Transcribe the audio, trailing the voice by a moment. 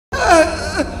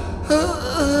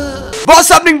What's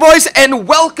happening, boys, and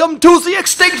welcome to the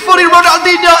Extinct Futtie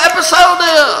Ronaldinho episode!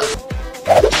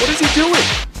 What is he doing?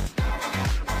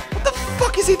 What the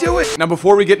fuck is he doing? Now,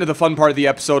 before we get into the fun part of the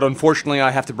episode, unfortunately,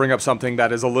 I have to bring up something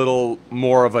that is a little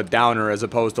more of a downer as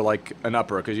opposed to, like, an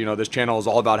upper, because, you know, this channel is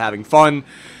all about having fun.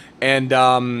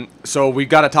 And, so we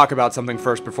gotta talk about something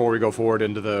first before we go forward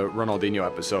into the Ronaldinho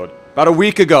episode. About a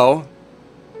week ago,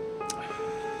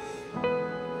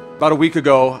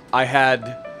 I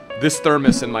had this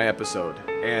thermos in my episode,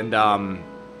 and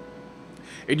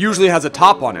it usually has a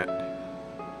top on it.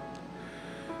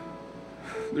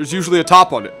 There's usually a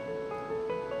top on it.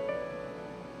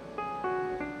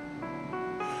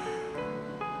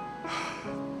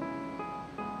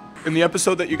 In the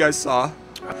episode that you guys saw,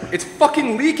 it's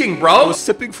fucking leaking, bro! I was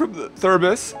sipping from the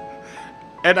thermos,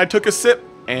 and I took a sip,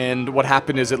 and what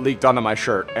happened is it leaked onto my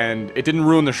shirt, and it didn't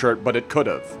ruin the shirt, but it could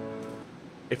have.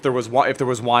 If there was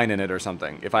wine in it or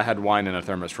something. If I had wine in a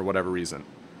thermos for whatever reason.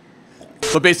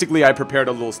 So basically, I prepared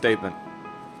a little statement.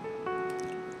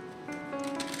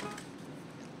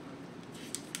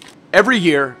 Every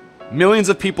year, millions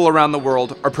of people around the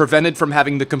world are prevented from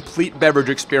having the complete beverage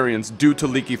experience due to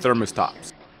leaky thermos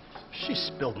tops. She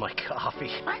spilled my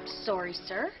coffee. I'm sorry,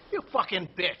 sir. You fucking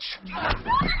bitch.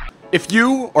 If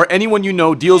you or anyone you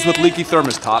know deals with leaky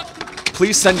thermos top,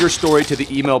 please send your story to the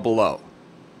email below.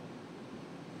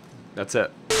 That's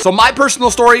it. So my personal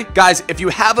story, guys, if you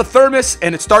have a thermos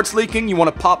and it starts leaking, you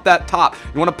want to pop that top.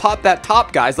 You want to pop that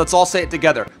top, guys. Let's all say it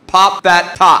together. Pop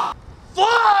that top.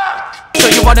 Fuck! So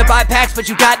you wanna buy packs, but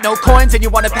you got no coins, and you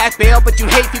wanna pack bail, but you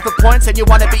hate FIFA points, and you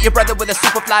wanna beat your brother with a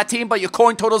super fly team, but your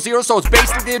coin total 0, so it's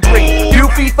basically a dream. New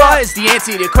FIFA is the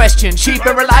answer to your question. Cheap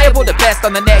and reliable, the best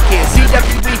on the net here.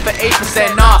 CWE for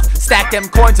 8% off. Stack them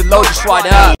coins and load your swat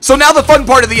up. So now the fun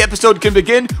part of the episode can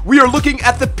begin. We are looking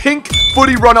at the pink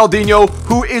Futtie Ronaldinho,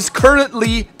 who is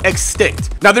currently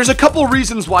extinct. Now there's a couple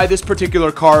reasons why this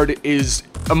particular card is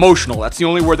emotional. That's the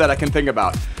only word that I can think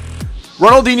about.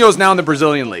 Ronaldinho is now in the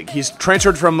Brazilian League. He's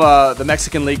transferred from the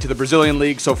Mexican League to the Brazilian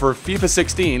League. So for FIFA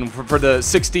 16, for the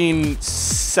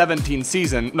 16-17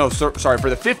 season, no, sorry,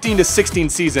 for the 15 to 16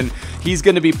 season, he's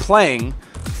going to be playing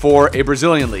for a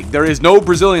Brazilian league. There is no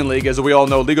Brazilian league, as we all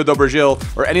know. Liga do Brasil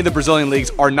or any of the Brazilian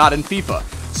leagues are not in FIFA.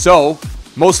 So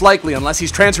most likely, unless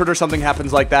he's transferred or something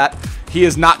happens like that, he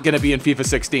is not going to be in FIFA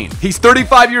 16. He's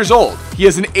 35 years old. He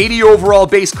has an 80 overall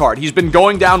base card. He's been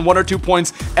going down 1 or 2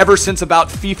 points ever since about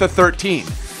FIFA 13.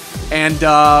 And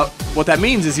what that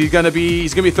means is he's going to be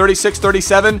 36,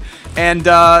 37, and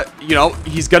you know,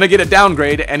 he's going to get a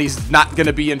downgrade, and he's not going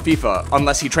to be in FIFA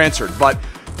unless he transferred. But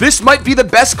this might be the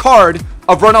best card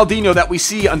of Ronaldinho that we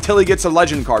see until he gets a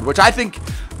legend card, which I think,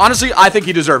 honestly, I think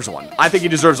he deserves one. I think he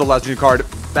deserves a legend card.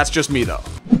 That's just me, though.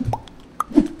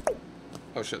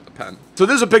 Oh shit, the pen. So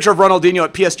this is a picture of Ronaldinho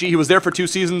at PSG. He was there for 2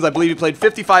 seasons. I believe he played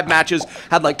 55 matches,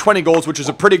 had like 20 goals, which is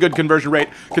a pretty good conversion rate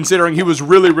considering he was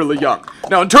really, really young.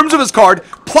 Now, in terms of his card,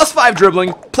 +5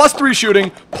 dribbling, +3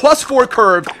 shooting, +4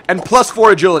 curve, and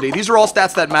 +4 agility. These are all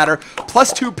stats that matter.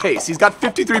 +2 pace. He's got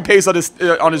 53 pace on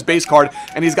his base card,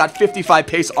 and he's got 55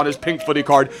 pace on his pink Futtie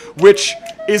card, which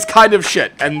is kind of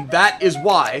shit. And that is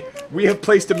why we have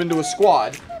placed him into a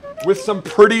squad with some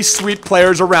pretty sweet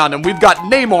players around him. We've got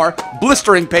Neymar,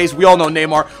 blistering pace. We all know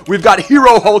Neymar. We've got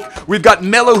Hero Hulk. We've got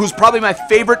Melo, who's probably my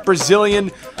favorite Brazilian,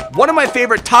 one of my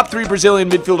favorite top 3 Brazilian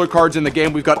midfielder cards in the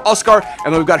game. We've got Oscar,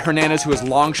 and then we've got Hernandez, who has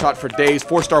long shot for days.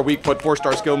 4-star weak foot,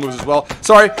 4-star skill moves as well.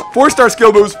 Sorry, 4-star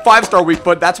skill moves, 5-star weak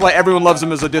foot. That's why everyone loves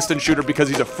him as a distant shooter, because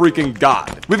he's a freaking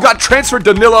god. We've got transfer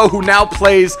Danilo, who now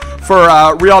plays for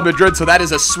Real Madrid, so that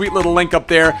is a sweet little link up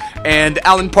there. And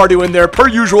Alan Pardew in there, per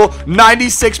usual,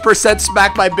 96%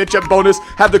 smack my bitch up bonus.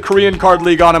 Have the Korean card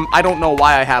league on him. I don't know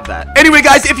why I have that. Anyway,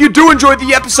 guys, if you do enjoy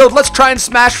the episode, let's try and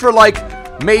smash for like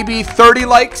maybe 30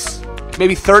 likes.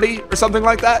 Maybe 30 or something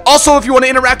like that. Also, if you want to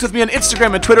interact with me on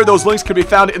Instagram and Twitter, those links can be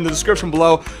found in the description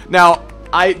below. Now,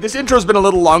 this intro's been a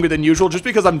little longer than usual just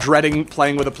because I'm dreading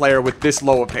playing with a player with this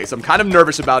low of pace. I'm kind of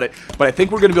nervous about it, but I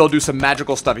think we're going to be able to do some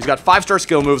magical stuff. He's got 5-star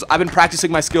skill moves. I've been practicing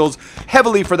my skills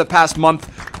heavily for the past month,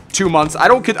 2 months.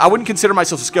 I wouldn't consider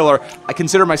myself a skiller. I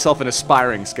consider myself an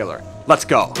aspiring skiller. Let's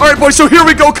go. All right, boys, so here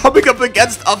we go, coming up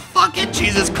against a fucking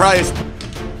Jesus Christ.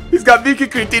 He's got Vicky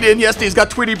Cristina Iniesta, he's got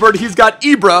Tweety Bird, he's got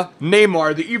Ibra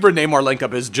Neymar. The Ibra Neymar link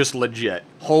up is just legit.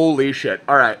 Holy shit.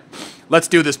 All right. Let's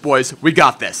do this, boys. We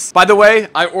got this. By the way,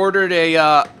 I ordered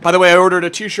a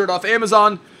t-shirt off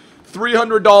Amazon.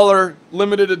 $300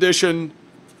 limited edition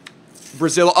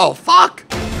Brazil. Oh, fuck.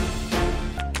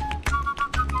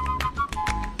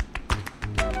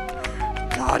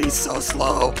 God, he's so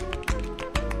slow.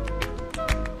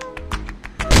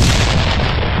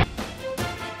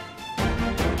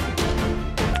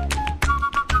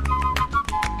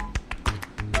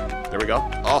 go.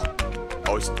 Oh.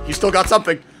 Oh, he's still got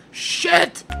something.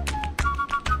 Shit!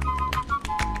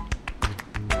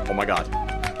 Oh my god.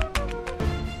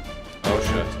 Oh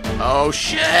shit. Oh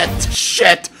shit!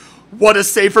 Shit! What a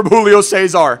save from Julio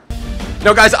Cesar.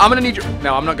 Now guys, I'm gonna need your...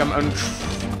 No, I'm not gonna...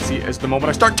 See, it's the moment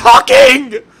I start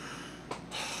talking!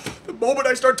 The moment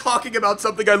I start talking about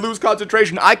something, I lose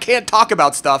concentration. I can't talk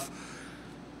about stuff.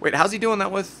 Wait, how's he doing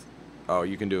that with... Oh,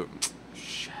 you can do it.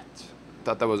 Shit.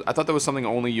 I thought that was something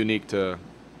only unique to...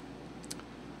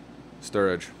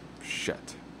 Sturridge.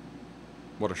 Shit.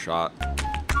 What a shot.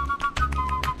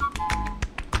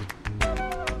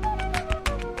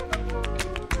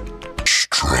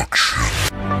 Destruction.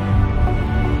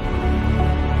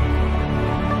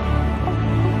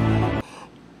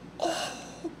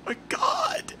 Oh my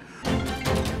god.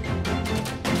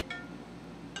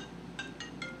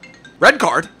 Red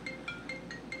card?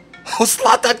 Oh,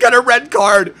 Zlatan got a red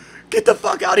card. Get the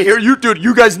fuck out of here. Dude,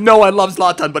 you guys know I love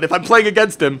Zlatan, but if I'm playing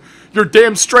against him, you're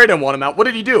damn straight I want him out. What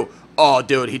did he do? Oh,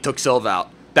 dude, he took Silva out.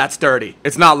 That's dirty.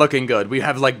 It's not looking good. We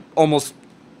have, like, almost...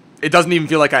 It doesn't even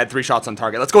feel like I had 3 shots on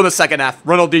target. Let's go in the second half.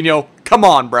 Ronaldinho, come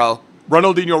on, bro.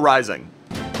 Ronaldinho rising.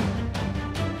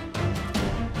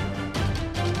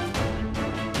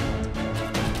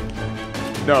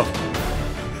 No.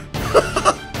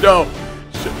 No.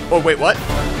 Oh, wait, what?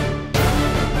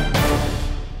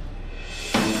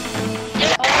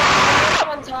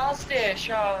 Fantastic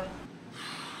shot.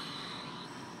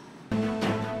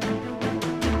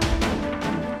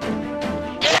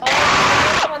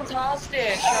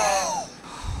 Fantastic shot.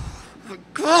 Oh,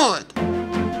 God.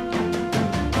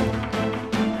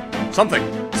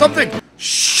 Something.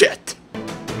 Shit.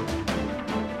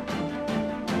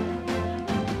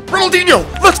 Ronaldinho,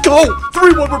 let's go.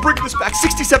 3-1, we're bringing this back.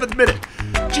 67th minute.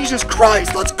 Jesus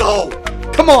Christ, let's go.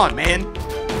 Come on, man.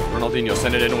 Ronaldinho,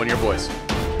 send it in to one of your boys.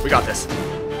 We got this.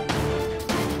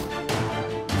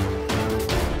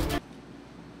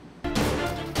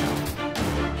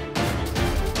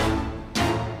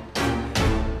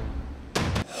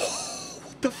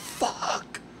 What the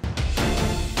fuck?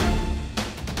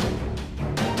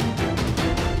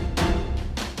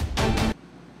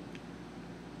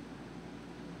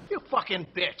 You fucking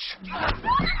bitch.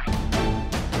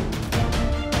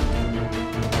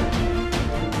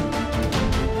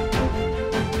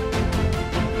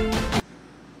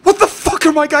 What the fuck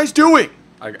are my guys doing?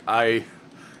 I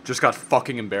just got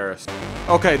fucking embarrassed.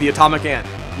 Okay, the Atomic Ant.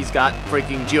 He's got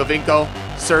freaking Giovinco,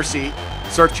 Cerci,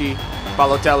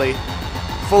 Balotelli,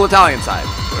 full Italian side,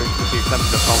 with the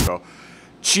exception of Congo.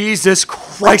 Jesus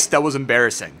Christ, that was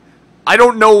embarrassing. I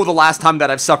don't know the last time that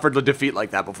I've suffered a defeat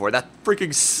like that before. That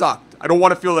freaking sucked. I don't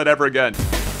want to feel that ever again.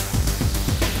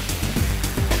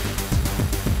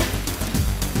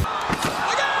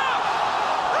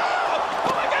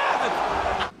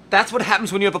 That's what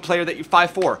happens when you have a player that you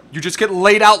 5'4". You just get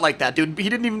laid out like that, dude. He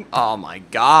didn't even... Oh, my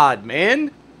God,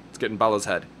 man. Let's get in Balo's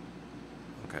head.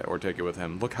 Okay, or take it with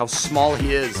him. Look how small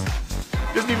he is.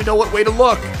 He doesn't even know what way to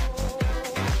look.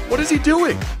 What is he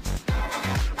doing?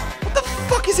 What the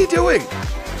fuck is he doing?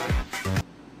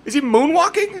 Is he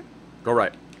moonwalking? Go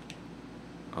right.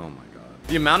 Oh, my God.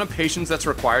 The amount of patience that's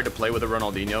required to play with a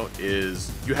Ronaldinho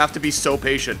is... You have to be so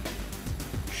patient.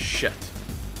 Shit.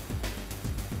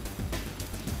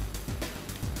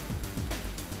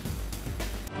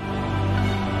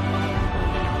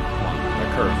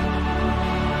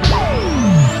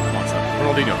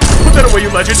 Ronaldinho. Put that away, you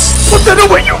legend! Put that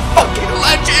away, you fucking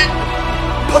legend!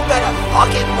 Put that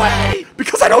fucking way!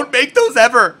 Because I don't make those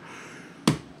ever!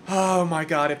 Oh my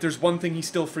god, if there's one thing he's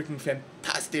still freaking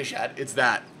fantastic at, it's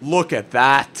that. Look at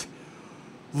that.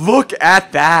 Look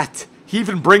at that. He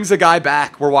even brings a guy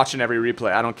back. We're watching every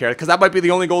replay. I don't care, because that might be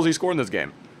the only goals he scored in this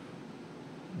game.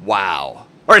 Wow.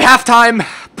 Alright, halftime.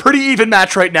 Pretty even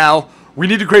match right now. We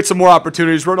need to create some more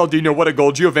opportunities. Ronaldinho, what a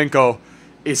goal. Giovinco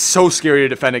is so scary to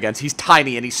defend against. He's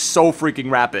tiny and he's so freaking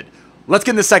rapid. Let's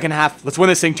get in the second half. Let's win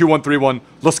this thing 2-1, 3-1.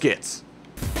 Los Gits.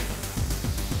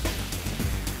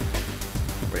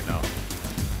 Wait, no.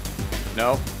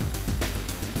 No.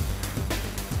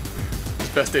 His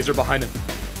best days are behind him.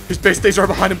 His best days are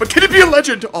behind him, but can it be a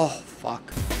legend? Oh,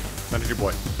 fuck. Send it your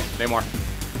boy. Neymar.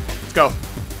 Let's go.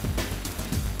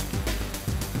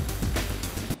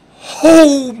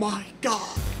 Oh my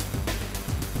god.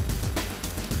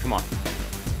 Come on.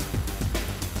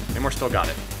 Neymar still got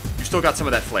it. You still got some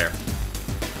of that flair.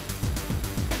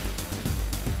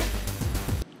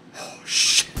 Oh,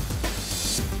 shit.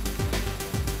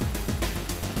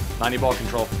 90 ball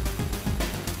control.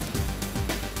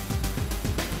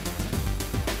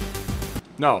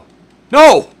 No.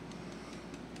 No!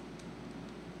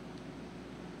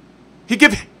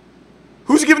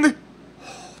 Who's he giving the...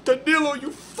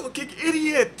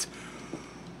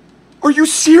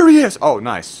 serious? Oh,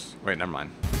 nice. Wait, never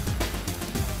mind.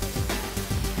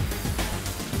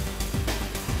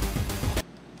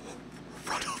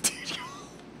 Ronaldinho.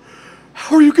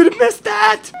 How are you gonna miss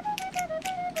that?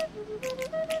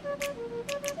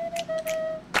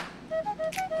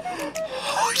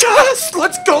 Oh, yes,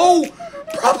 let's go.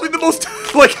 Probably the most,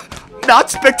 like, not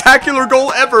spectacular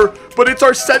goal ever, but it's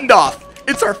our send-off.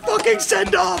 It's our fucking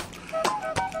send-off.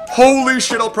 Holy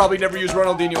shit, I'll probably never use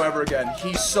Ronaldinho ever again.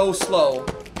 He's so slow.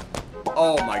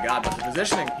 Oh my god, but the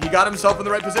positioning. He got himself in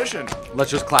the right position.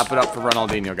 Let's just clap it up for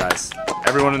Ronaldinho, guys.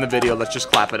 Everyone in the video, let's just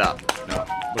clap it up. No,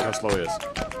 look how slow he is.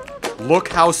 Look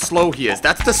how slow he is.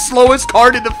 That's the slowest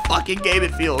card in the fucking game,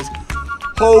 it feels.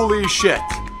 Holy shit.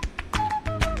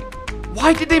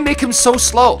 Why did they make him so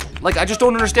slow? Like, I just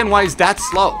don't understand why he's that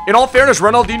slow. In all fairness,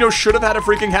 Ronaldinho should have had a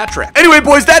freaking hat trick. Anyway,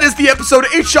 boys, that is the episode.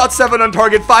 8 shots, 7 on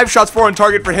target, 5 shots, 4 on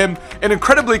target for him. An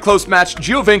incredibly close match.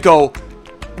 Giovinco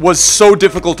was so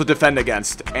difficult to defend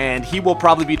against, and he will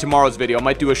probably be tomorrow's video. I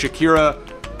might do a Shakira,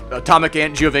 Atomic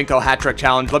Ant, Giovinco hat trick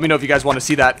challenge. Let me know if you guys want to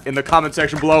see that in the comment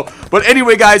section below. But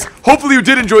anyway, guys, hopefully you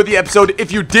did enjoy the episode. If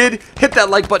you did, hit that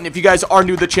like button. If you guys are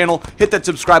new to the channel, hit that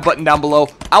subscribe button down below.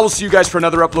 I will see you guys for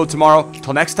another upload tomorrow.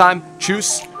 Till next time,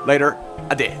 tschüss, later,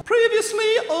 ade.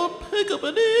 Previously on Pick Up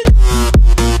a Dick.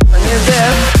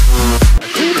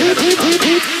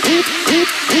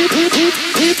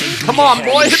 Come on,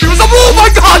 boy. Oh my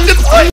god,